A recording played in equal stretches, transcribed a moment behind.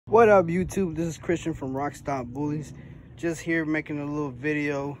What up, YouTube? This is Christian from Rockstop Bullies. Just here making a little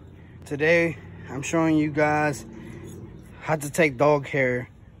video. Today, I'm showing you guys how to take dog hair,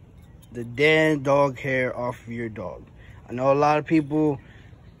 the dead dog hair off of your dog. I know a lot of people,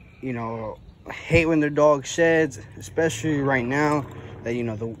 hate when their dog sheds, especially right now that,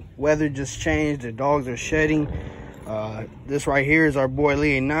 the weather just changed, the dogs are shedding. This right here is our boy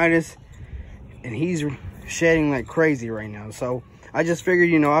Leonidas, and he's shedding like crazy right now. So I just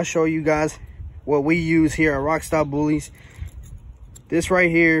figured, I'll show you guys what we use here at Rockstop Bullies. This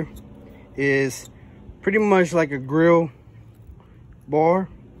right here is pretty much like a grill bar.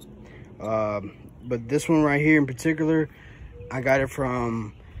 But this one right here in particular, I got it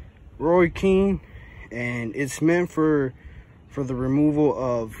from Roy King, and it's meant for the removal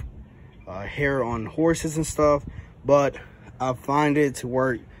of hair on horses and stuff. But I find it to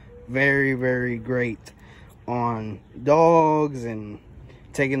work very, very great on dogs and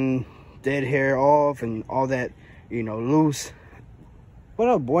taking dead hair off and all that, loose. What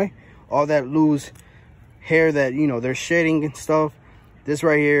up, boy? All that loose hair that, they're shedding and stuff. This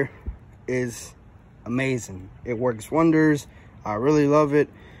right here is amazing. It works wonders. I really love it.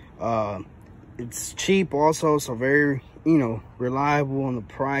 It's cheap also, so very, reliable on the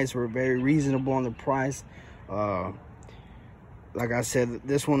price. We're very reasonable on the price. Like I said,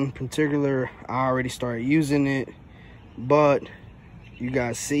 this one in particular, I already started using it, but you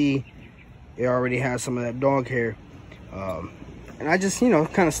guys see it already has some of that dog hair. And I just,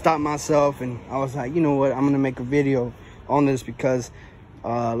 kind of stopped myself, and I was like, you know what, I'm gonna make a video on this because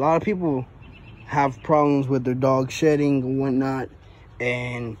a lot of people have problems with their dog shedding and whatnot,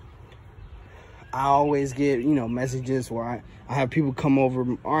 and I always get, messages where I have people come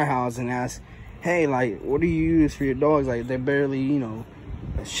over our house and ask, hey, like, what do you use for your dogs? Like, they're barely,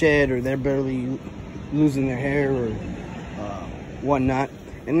 shed, or they're barely losing their hair or whatnot.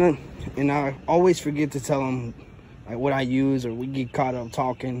 And I always forget to tell them like what I use, or we get caught up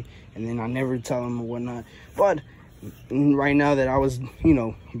talking, and then I never tell them or whatnot. But right now that I was,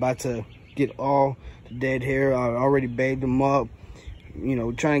 about to get all the dead hair, I already bagged him up,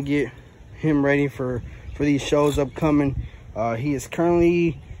 trying to get him ready for these shows upcoming. He is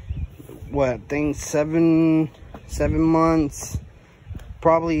currently, what, I think 7 months,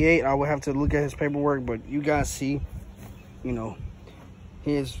 probably 8. I would have to look at his paperwork, but you guys see,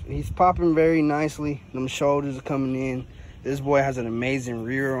 he's popping very nicely. Them shoulders are coming in. This boy has an amazing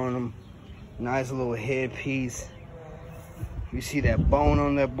rear on him. Nice little headpiece. You see that bone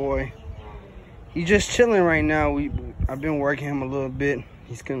on that boy. He's just chilling right now. I've been working him a little bit.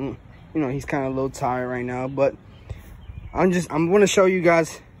 He's kind of a little tired right now, but I'm going to show you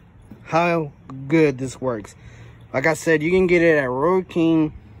guys how good this works. Like I said, you can get it at Roy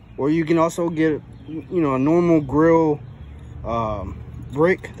King, or you can also get, a normal grill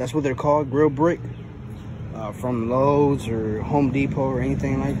brick. That's what they're called, grill brick, from Lowe's or Home Depot or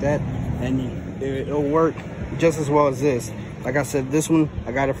anything like that, and it'll work just as well as this. Like I said, this one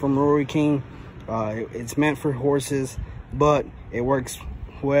I got it from Roy King. It's meant for horses, but it works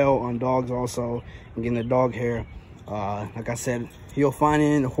well on dogs also, and getting the dog hair. Like I said, you'll find it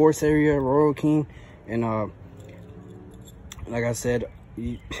in the horse area, Royal King, and like I said,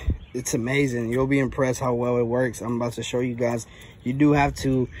 it's amazing. You'll be impressed how well it works. I'm about to show you guys. You do have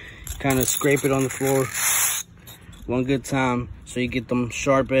to kind of scrape it on the floor one good time so you get them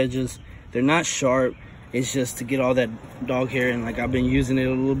sharp edges. They're not sharp, it's just to get all that dog hair, and like I've been using it a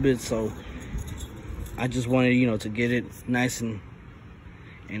little bit, so I just wanted, to get it nice and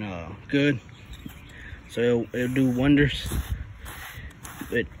good. So it'll do wonders.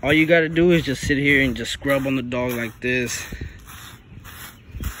 But all you gotta do is just sit here and just scrub on the dog like this,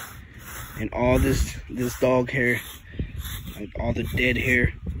 and all this dog hair, like all the dead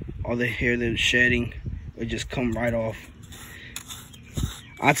hair, all the hair that's shedding, will just come right off.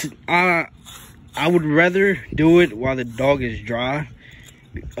 I would rather do it while the dog is dry,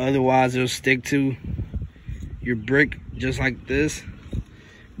 otherwise it'll stick to your brick just like this.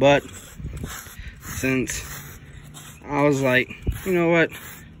 But since I was like, you know what,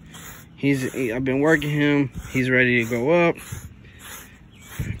 I've been working him, he's ready to go up,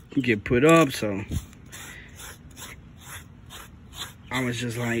 get put up, so I was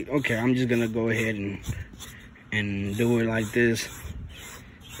just like, okay, I'm just gonna go ahead and do it like this,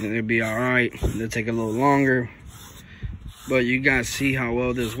 and it'll be all right. It'll take a little longer, but you guys see how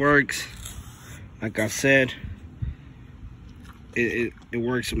well this works. Like I said, it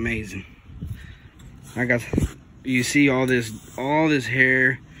works amazing. You see all this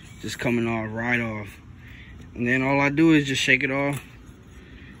hair just coming off right off, and then all I do is just shake it off.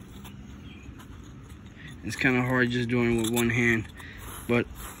 It's kind of hard just doing it with one hand, But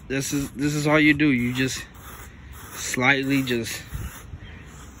this is all you do. You just slightly just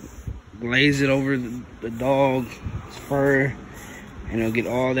glaze it over the dog's fur, and it'll get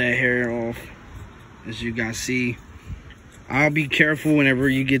all that hair off. As you guys see, I'll be careful whenever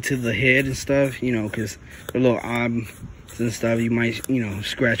you get to the head and stuff, you know, because the little obs and stuff, you might, you know,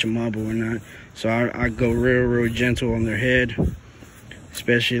 scratch them up or whatnot. So I go real gentle on their head,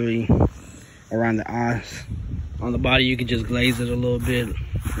 especially around the eyes. On the body, you can just glaze it a little bit,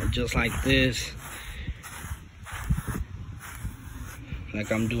 just like this,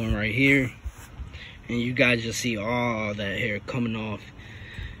 like I'm doing right here. And you guys just see all that hair coming off.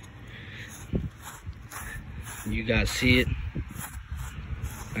 You guys see it.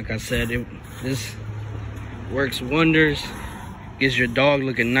 Like I said, this works wonders. Gets your dog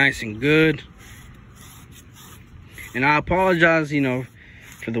looking nice and good. And I apologize, you know,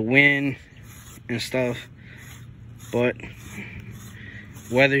 for the wind and stuff, but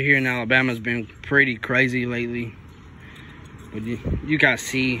weather here in Alabama has been pretty crazy lately. But you guys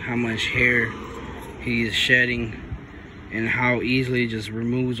see how much hair he is shedding and how easily it just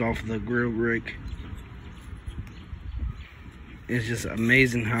removes off the grill brick. It's just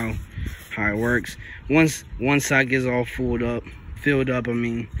amazing how it works. Once one side gets all filled up, I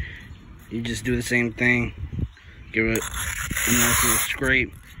mean, you just do the same thing. Give it a nice little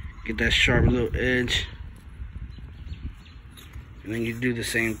scrape, get that sharp little edge, and then you do the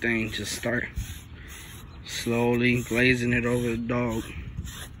same thing. Just start slowly glazing it over the dog.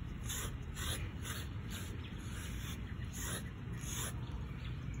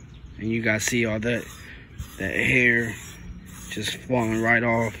 And you guys see all that hair just falling right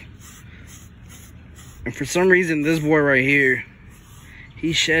off. And for some reason, this boy right here,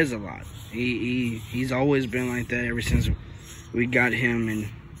 he sheds a lot. He's always been like that ever since we got him, and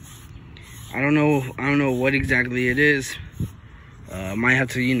I don't know what exactly it is. Might have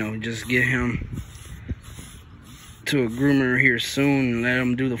to, you know, just get him to a groomer here soon and let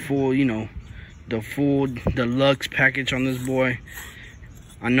him do the full, you know, the full deluxe package on this boy.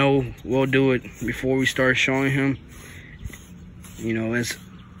 I know we'll do it before we start showing him. You know,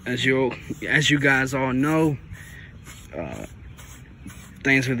 as you guys all know,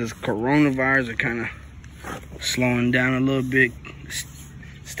 things with this coronavirus are kind of slowing down a little bit.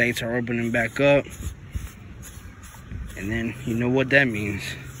 States are opening back up, and then you know what that means.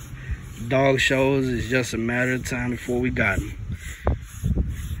 Dog shows is just a matter of time before we got them.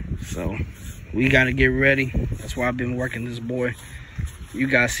 So we got to get ready. That's why I've been working this boy. You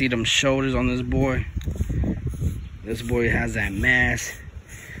guys see them shoulders on this boy. This boy has that mass.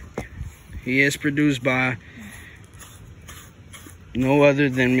 He is produced by no other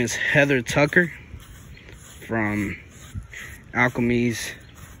than Miss Heather Tucker from Alchemy's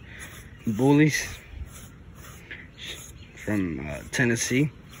Bullies from Tennessee.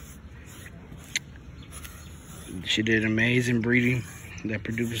 She did amazing breeding that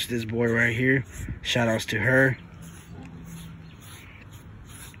produced this boy right here. Shout outs to her.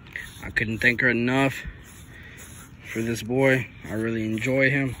 I couldn't thank her enough for this boy. I really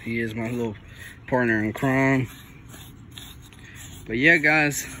enjoy him. He is my little partner in crime. But yeah,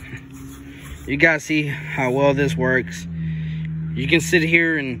 guys, you guys see how well this works. You can sit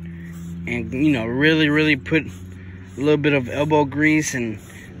here and you know, really put a little bit of elbow grease and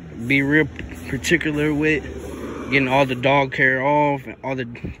be real particular with getting all the dog hair off, all the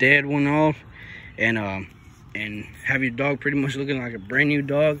dead one off, and have your dog pretty much looking like a brand new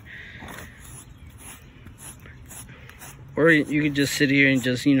dog. Or you could just sit here and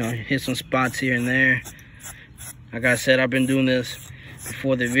just, you know, hit some spots here and there. Like I said, I've been doing this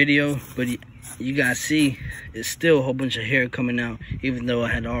before the video, but you guys see it's still a whole bunch of hair coming out, even though I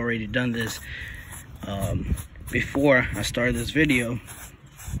had already done this before I started this video.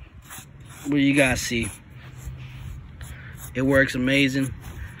 But you guys see, it works amazing.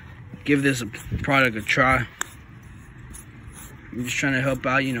 Give this product a try. I'm just trying to help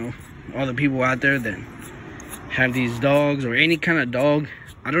out, you know, all the people out there that have these dogs or any kind of dog.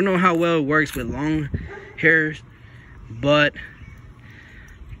 I don't know how well it works with long hairs, but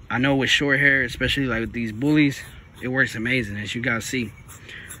I know with short hair, especially like with these bullies, it works amazing, as you guys see.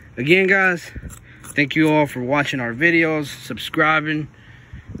 Again, guys, thank you all for watching our videos, subscribing,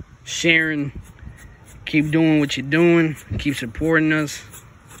 sharing. Keep doing what you're doing. Keep supporting us.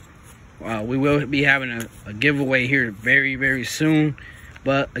 We will be having a giveaway here very soon.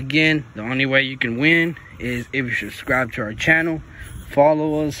 But again, the only way you can win is if you subscribe to our channel,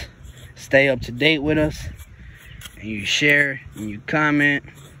 follow us, stay up to date with us, and you share and you comment.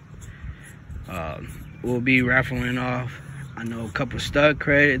 We'll be raffling off, I know, a couple stud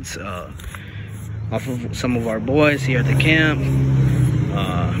credits off of some of our boys here at the camp.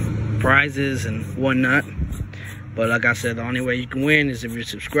 prizes and whatnot. But like I said, the only way you can win is if you're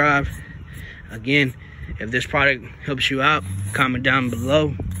subscribed. Again, if this product helps you out, comment down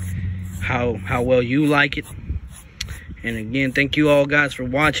below how well you like it. And again, thank you all guys for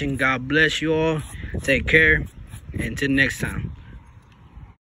watching. God bless you all. Take care. And until next time.